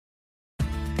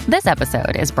This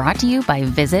episode is brought to you by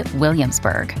Visit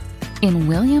Williamsburg. In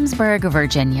Williamsburg,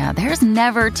 Virginia, there's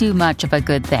never too much of a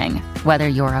good thing. Whether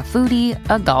you're a foodie,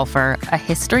 a golfer, a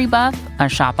history buff, a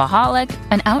shopaholic,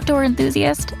 an outdoor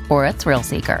enthusiast, or a thrill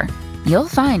seeker, you'll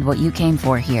find what you came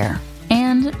for here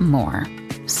and more.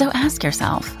 So ask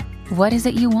yourself, what is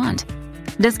it you want?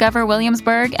 Discover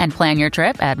Williamsburg and plan your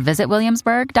trip at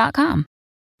visitwilliamsburg.com.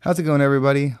 How's it going,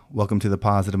 everybody? Welcome to the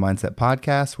Positive Mindset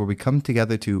Podcast, where we come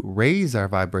together to raise our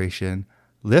vibration,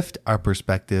 lift our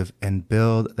perspective, and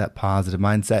build that positive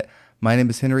mindset. My name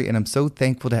is Henry, and I'm so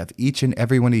thankful to have each and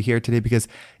every one of you here today because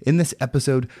in this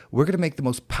episode, we're going to make the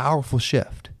most powerful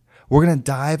shift. We're going to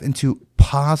dive into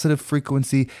positive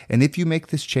frequency, and if you make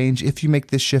this change, if you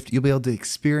make this shift, you'll be able to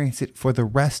experience it for the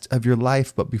rest of your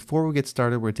life. But before we get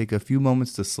started, we're going to take a few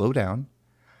moments to slow down,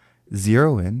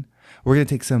 zero in. We're going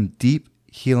to take some deep,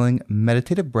 healing,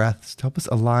 meditative breaths to help us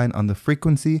align on the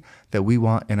frequency that we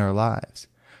want in our lives.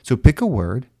 So pick a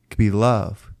word. It could be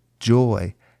love,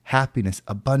 joy, happiness,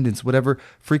 abundance, whatever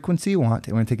frequency you want.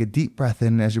 And we're going to take a deep breath in.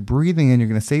 And as you're breathing in, you're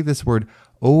going to say this word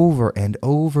over and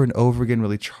over and over again.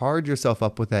 Really charge yourself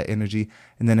up with that energy.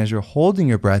 And then as you're holding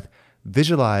your breath,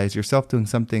 visualize yourself doing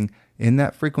something in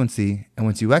that frequency. And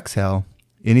once you exhale,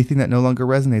 anything that no longer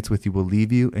resonates with you will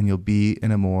leave you and you'll be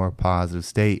in a more positive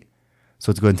state.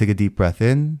 So let's go ahead and take a deep breath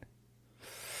in.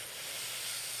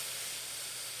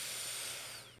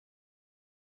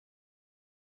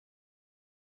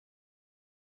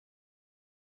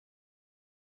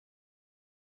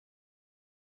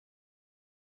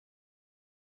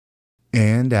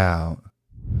 And out.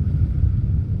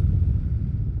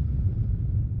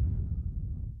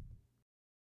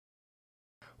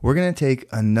 We're going to take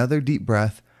another deep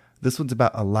breath. This one's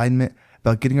about alignment,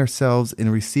 about getting ourselves in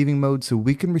receiving mode so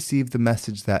we can receive the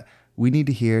message that we need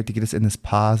to hear to get us in this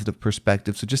positive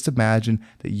perspective. So just imagine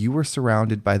that you are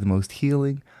surrounded by the most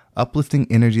healing, uplifting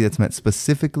energy that's meant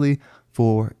specifically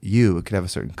for you. It could have a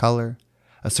certain color,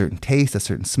 a certain taste, a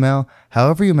certain smell,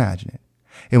 however you imagine it.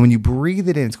 And when you breathe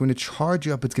it in, it's going to charge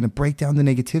you up. It's going to break down the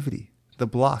negativity, the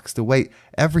blocks, the weight,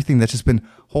 everything that's just been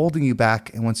holding you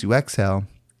back. And once you exhale,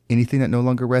 anything that no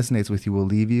longer resonates with you will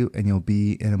leave you and you'll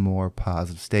be in a more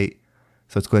positive state.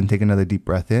 So let's go ahead and take another deep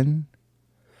breath in.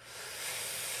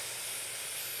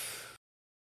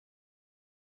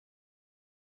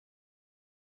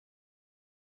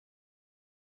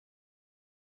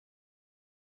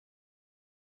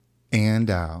 And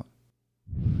out.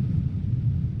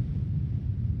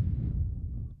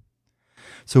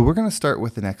 So we're going to start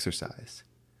with an exercise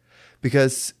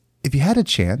because if you had a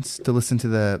chance to listen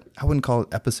to I wouldn't call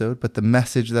it episode, but the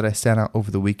message that I sent out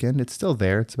over the weekend, it's still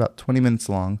there. It's about 20 minutes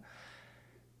long.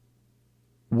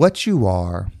 What you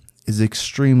are is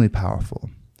extremely powerful.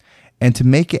 And to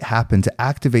make it happen, to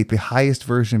activate the highest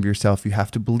version of yourself, you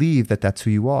have to believe that that's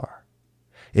who you are.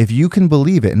 If you can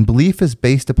believe it, and belief is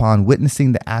based upon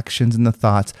witnessing the actions and the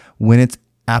thoughts when it's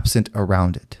absent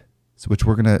around it, which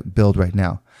we're going to build right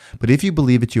now. But if you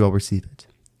believe it, you will receive it.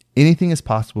 Anything is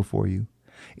possible for you.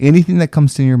 Anything that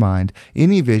comes to your mind,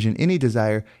 any vision, any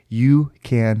desire, you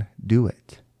can do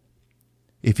it.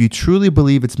 If you truly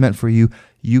believe it's meant for you,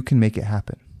 you can make it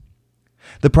happen.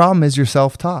 The problem is your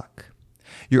self-talk.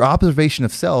 Your observation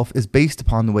of self is based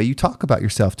upon the way you talk about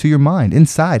yourself to your mind.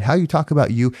 Inside, how you talk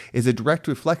about you is a direct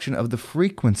reflection of the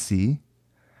frequency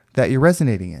that you're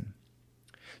resonating in.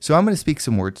 So I'm going to speak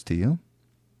some words to you,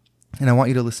 and I want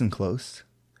you to listen close.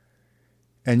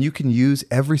 And you can use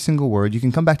every single word. You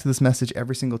can come back to this message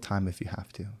every single time if you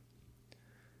have to.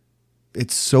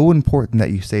 It's so important that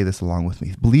you say this along with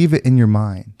me. Believe it in your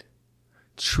mind.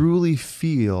 Truly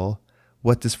feel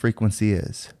what this frequency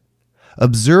is.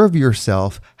 Observe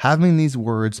yourself having these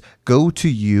words go to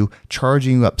you,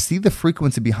 charging you up. See the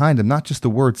frequency behind them, not just the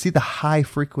words. See the high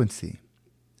frequency.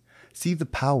 See the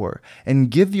power,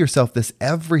 and give yourself this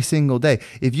every single day.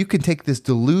 If you can take this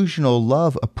delusional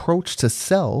love approach to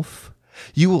self,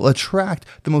 you will attract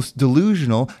the most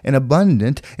delusional and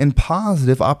abundant and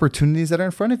positive opportunities that are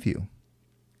in front of you.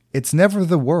 It's never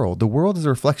the world. The world is a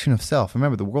reflection of self.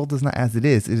 Remember, the world is not as it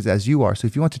is as you are. So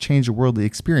if you want to change the worldly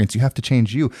experience, you have to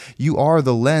change you. You are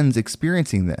the lens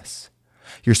experiencing this.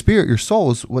 Your spirit, your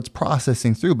soul is what's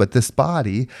processing through, but this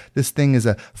body, this thing is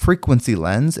a frequency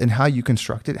lens, and how you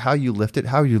construct it, how you lift it,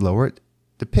 how you lower it,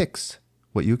 depicts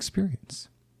what you experience.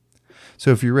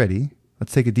 So if you're ready,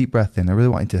 let's take a deep breath in. I really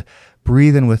want you to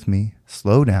breathe in with me,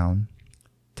 slow down,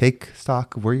 take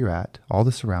stock of where you're at, all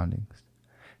the surroundings,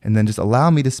 and then just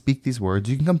allow me to speak these words.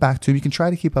 You can come back to them. You can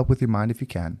try to keep up with your mind if you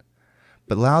can,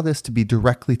 but allow this to be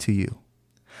directly to you.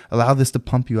 Allow this to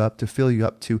pump you up, to fill you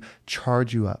up, to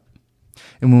charge you up.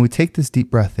 And when we take this deep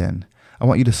breath in, I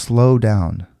want you to slow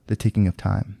down the ticking of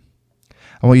time.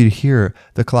 I want you to hear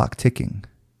the clock ticking,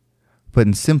 but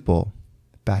in simple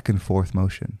back and forth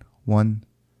motion. 1,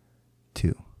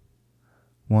 2,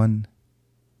 1,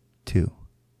 2.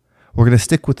 We're going to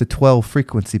stick with the 12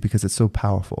 frequency because it's so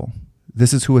powerful.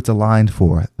 This is who it's aligned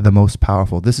for, the most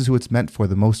powerful. This is who it's meant for,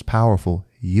 the most powerful,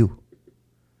 you.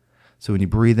 So when you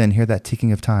breathe in, hear that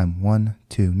ticking of time. 1,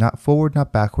 2, not forward,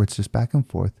 not backwards, just back and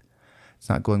forth. It's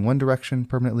not going one direction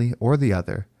permanently or the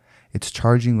other. It's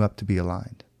charging you up to be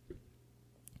aligned.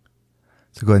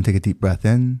 So go ahead and take a deep breath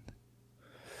in.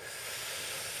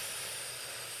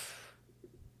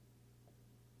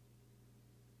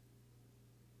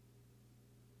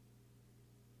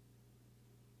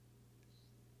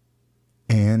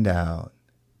 And out.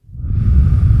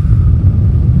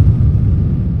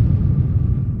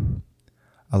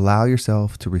 Allow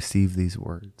yourself to receive these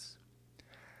words.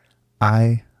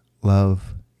 I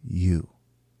love you.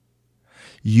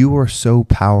 You are so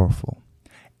powerful.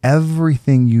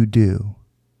 Everything you do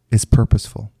is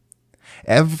purposeful.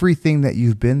 Everything that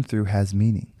you've been through has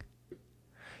meaning.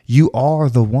 You are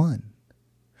the one.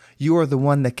 You are the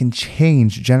one that can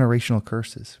change generational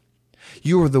curses.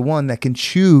 You are the one that can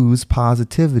choose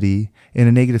positivity in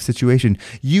a negative situation.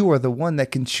 You are the one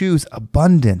that can choose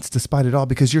abundance despite it all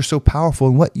because you're so powerful.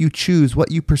 And what you choose,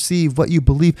 what you perceive, what you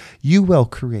believe, you will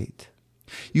create.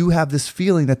 You have this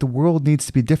feeling that the world needs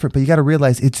to be different, but you got to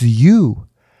realize it's you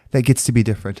that gets to be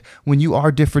different. When you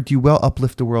are different, you will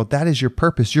uplift the world. That is your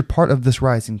purpose. You're part of this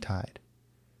rising tide.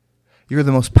 You're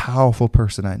the most powerful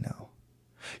person I know.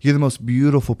 You're the most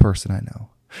beautiful person I know.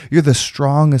 You're the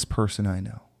strongest person I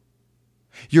know.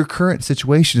 Your current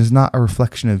situation is not a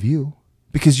reflection of you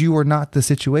because you are not the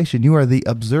situation. You are the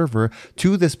observer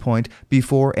to this point,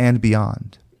 before and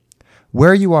beyond.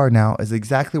 Where you are now is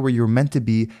exactly where you're meant to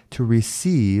be to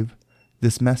receive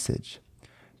this message.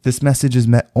 This message is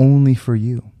meant only for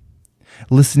you.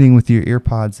 Listening with your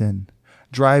earpods in,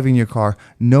 driving your car,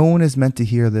 no one is meant to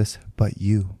hear this but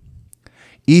you.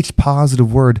 Each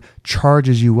positive word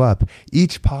charges you up.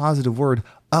 Each positive word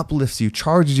uplifts you,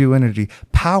 charges you energy,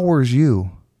 powers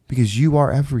you, because you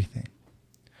are everything.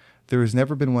 There has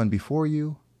never been one before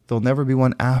you. There'll never be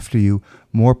one after you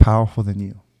more powerful than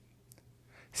you.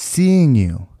 Seeing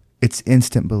you, it's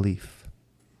instant belief.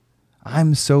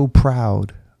 I'm so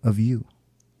proud of you.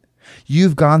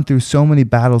 You've gone through so many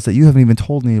battles that you haven't even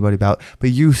told anybody about,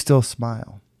 but you still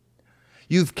smile.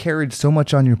 You've carried so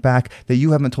much on your back that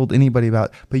you haven't told anybody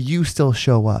about, but you still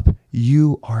show up.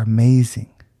 You are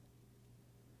amazing.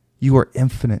 You are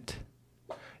infinite.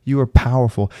 You are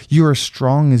powerful. You are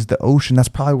strong as the ocean. That's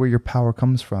probably where your power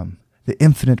comes from. The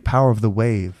infinite power of the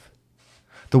wave.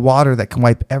 The water that can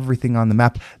wipe everything on the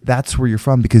map. That's where you're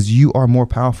from because you are more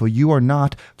powerful. You are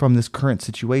not from this current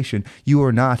situation. You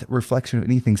are not a reflection of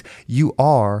anything. You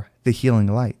are the healing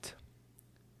light.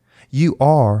 You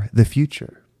are the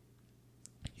future.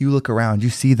 You look around. You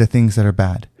see the things that are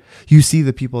bad. You see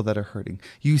the people that are hurting.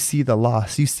 You see the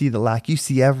loss. You see the lack. You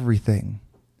see everything.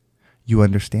 You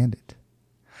understand it.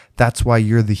 That's why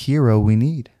you're the hero we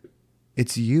need.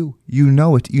 It's you. You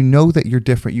know it. You know that you're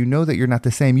different. You know that you're not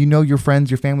the same. You know your friends,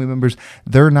 your family members,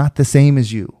 they're not the same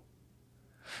as you.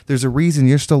 There's a reason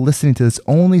you're still listening to this.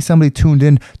 Only somebody tuned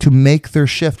in to make their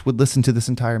shift would listen to this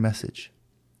entire message.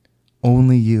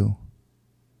 Only you.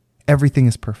 Everything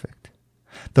is perfect.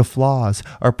 The flaws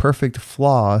are perfect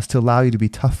flaws to allow you to be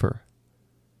tougher.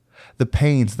 The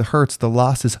pains, the hurts, the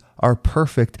losses are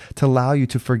perfect to allow you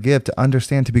to forgive, to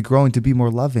understand, to be growing, to be more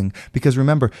loving. Because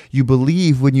remember, you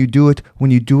believe when you do it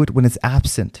when it's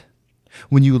absent.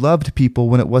 When you loved people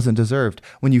when it wasn't deserved.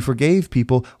 When you forgave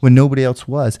people when nobody else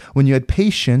was. When you had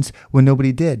patience when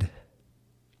nobody did.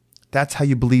 That's how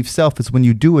you believe self, is when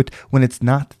you do it when it's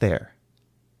not there.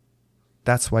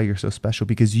 That's why you're so special,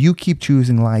 because you keep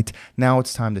choosing light. Now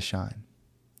it's time to shine.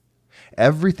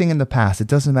 Everything in the past, it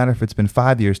doesn't matter if it's been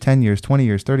 5 years, 10 years, 20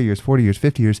 years, 30 years, 40 years,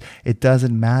 50 years, it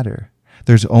doesn't matter.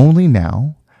 There's only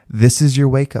now. This is your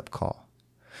wake-up call.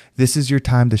 This is your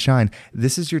time to shine.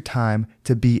 This is your time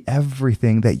to be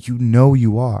everything that you know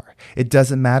you are. It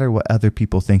doesn't matter what other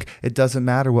people think. It doesn't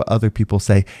matter what other people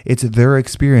say. It's their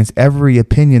experience. Every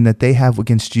opinion that they have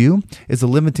against you is a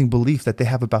limiting belief that they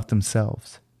have about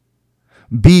themselves.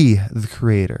 Be the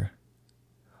creator.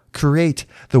 Create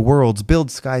the worlds,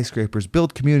 build skyscrapers,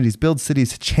 build communities, build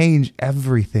cities, change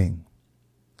everything.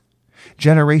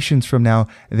 Generations from now,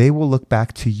 they will look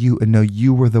back to you and know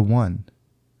you were the one.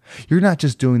 You're not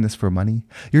just doing this for money.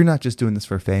 You're not just doing this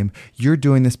for fame. You're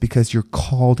doing this because you're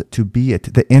called to be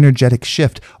it. The energetic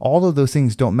shift, all of those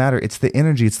things don't matter. It's the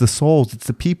energy, it's the souls, it's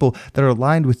the people that are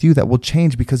aligned with you that will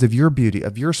change because of your beauty,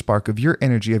 of your spark, of your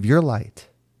energy, of your light.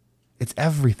 It's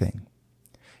everything.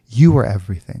 You are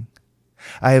everything.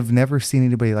 I have never seen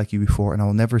anybody like you before, and I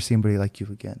will never see anybody like you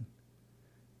again.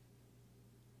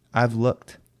 I've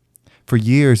looked for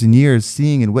years and years,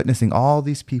 seeing and witnessing all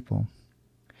these people,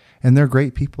 and they're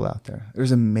great people out there.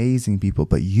 There's amazing people,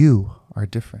 but you are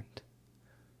different.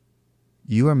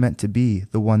 You are meant to be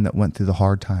the one that went through the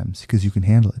hard times because you can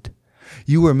handle it.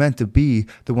 You are meant to be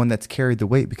the one that's carried the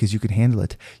weight because you can handle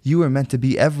it. You are meant to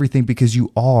be everything because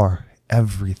you are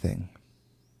everything.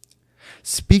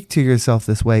 Speak to yourself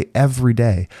this way every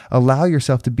day. Allow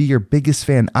yourself to be your biggest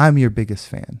fan. I'm your biggest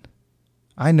fan.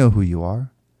 I know who you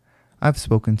are. I've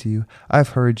spoken to you. I've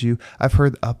heard you. I've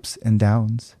heard the ups and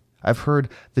downs. I've heard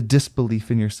the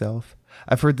disbelief in yourself.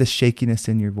 I've heard the shakiness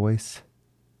in your voice.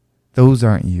 Those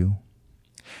aren't you.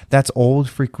 That's old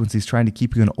frequencies trying to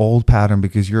keep you in an old pattern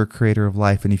because you're a creator of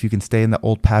life. And if you can stay in the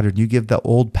old pattern, you give the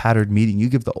old pattern meaning, you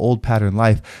give the old pattern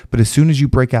life. But as soon as you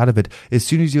break out of it, as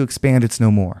soon as you expand, it's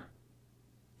no more.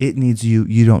 It needs you.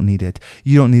 You don't need it.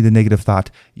 You don't need the negative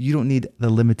thought. You don't need the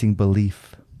limiting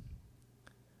belief.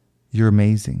 You're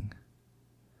amazing.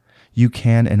 You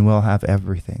can and will have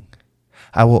everything.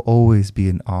 I will always be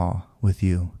in awe with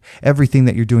you. Everything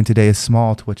that you're doing today is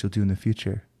small to what you'll do in the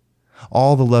future.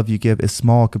 All the love you give is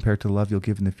small compared to the love you'll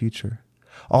give in the future.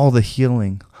 All the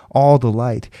healing, all the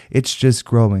light, it's just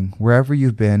growing. Wherever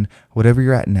you've been, whatever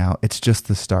you're at now, it's just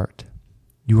the start.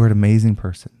 You are an amazing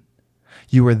person.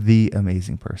 You are the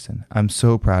amazing person. I'm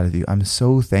so proud of you. I'm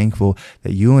so thankful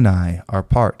that you and I are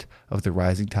part of the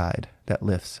rising tide that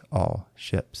lifts all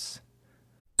ships.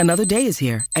 Another day is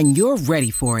here, and you're ready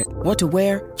for it. What to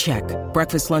wear? Check.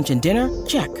 Breakfast, lunch, and dinner?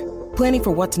 Check. Planning for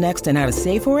what's next and how to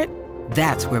save for it?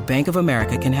 That's where Bank of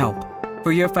America can help.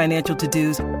 For your financial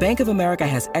to-dos, Bank of America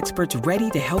has experts ready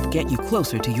to help get you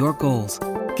closer to your goals.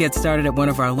 Get started at one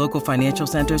of our local financial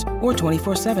centers or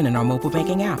 24/7 in our mobile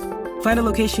banking app. Find a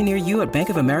location near you at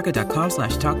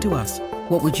bankofamerica.com/talktous.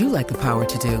 What would you like the power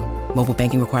to do? Mobile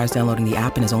banking requires downloading the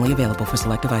app and is only available for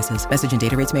select devices. Message and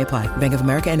data rates may apply. Bank of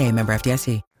America N.A., member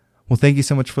FDIC. Well, thank you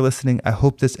so much for listening. I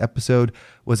hope this episode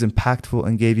was impactful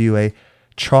and gave you a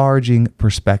charging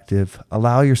perspective.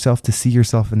 Allow yourself to see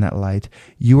yourself in that light.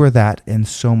 You are that and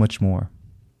so much more.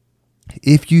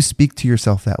 If you speak to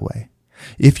yourself that way,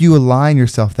 if you align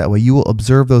yourself that way, you will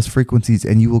observe those frequencies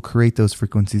and you will create those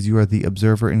frequencies. You are the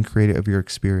observer and creator of your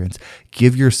experience.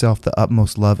 Give yourself the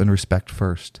utmost love and respect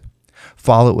first.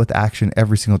 Follow it with action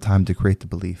every single time to create the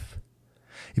belief.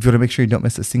 If you want to make sure you don't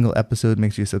miss a single episode,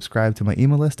 make sure you subscribe to my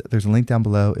email list. There's a link down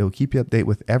below. It will keep you updated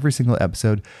with every single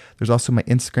episode. There's also my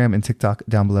Instagram and TikTok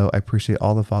down below. I appreciate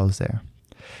all the follows there.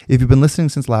 If you've been listening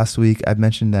since last week, I've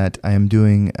mentioned that I am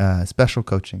doing special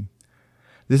coaching.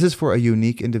 This is for a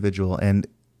unique individual, and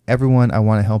everyone, I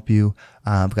want to help you.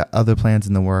 I've got other plans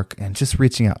in the work, and just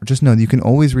reaching out. Just know that you can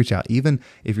always reach out. Even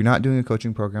if you're not doing a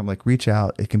coaching program, like reach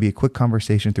out. It can be a quick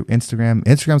conversation through Instagram.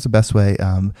 Instagram's the best way.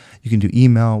 You can do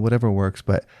email, whatever works.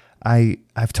 But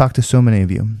I've talked to so many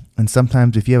of you, and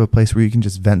sometimes if you have a place where you can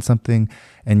just vent something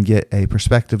and get a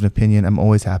perspective and opinion, I'm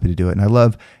always happy to do it. And I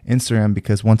love Instagram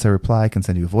because once I reply, I can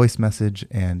send you a voice message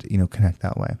and connect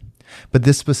that way. But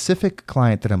this specific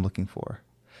client that I'm looking for,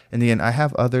 and again, I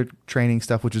have other training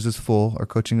stuff, which is just full, or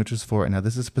coaching, which is full. And now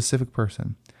this is a specific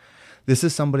person. This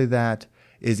is somebody that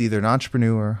is either an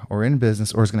entrepreneur or in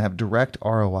business or is going to have direct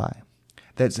ROI.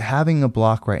 That's having a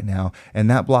block right now, and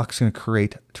that block is going to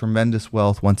create tremendous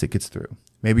wealth once it gets through.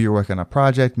 Maybe you're working on a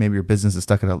project, maybe your business is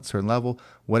stuck at a certain level,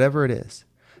 whatever it is.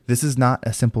 This is not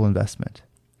a simple investment.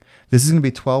 This is going to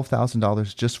be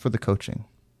 $12,000 just for the coaching.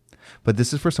 But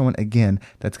this is for someone, again,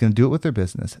 that's going to do it with their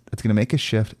business, that's going to make a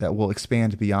shift that will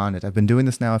expand beyond it. I've been doing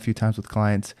this now a few times with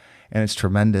clients, and it's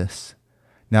tremendous.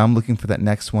 Now I'm looking for that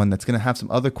next one that's going to have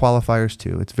some other qualifiers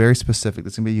too. It's very specific.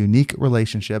 It's going to be a unique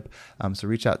relationship. So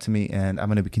reach out to me, and I'm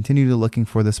going to continue looking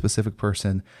for this specific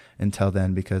person until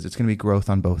then, because it's going to be growth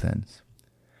on both ends.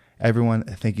 Everyone,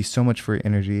 thank you so much for your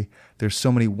energy. There's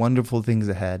so many wonderful things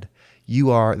ahead. You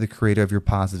are the creator of your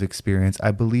positive experience.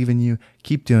 I believe in you.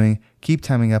 Keep doing, keep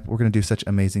timing up. We're going to do such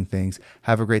amazing things.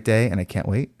 Have a great day, and I can't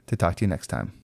wait to talk to you next time.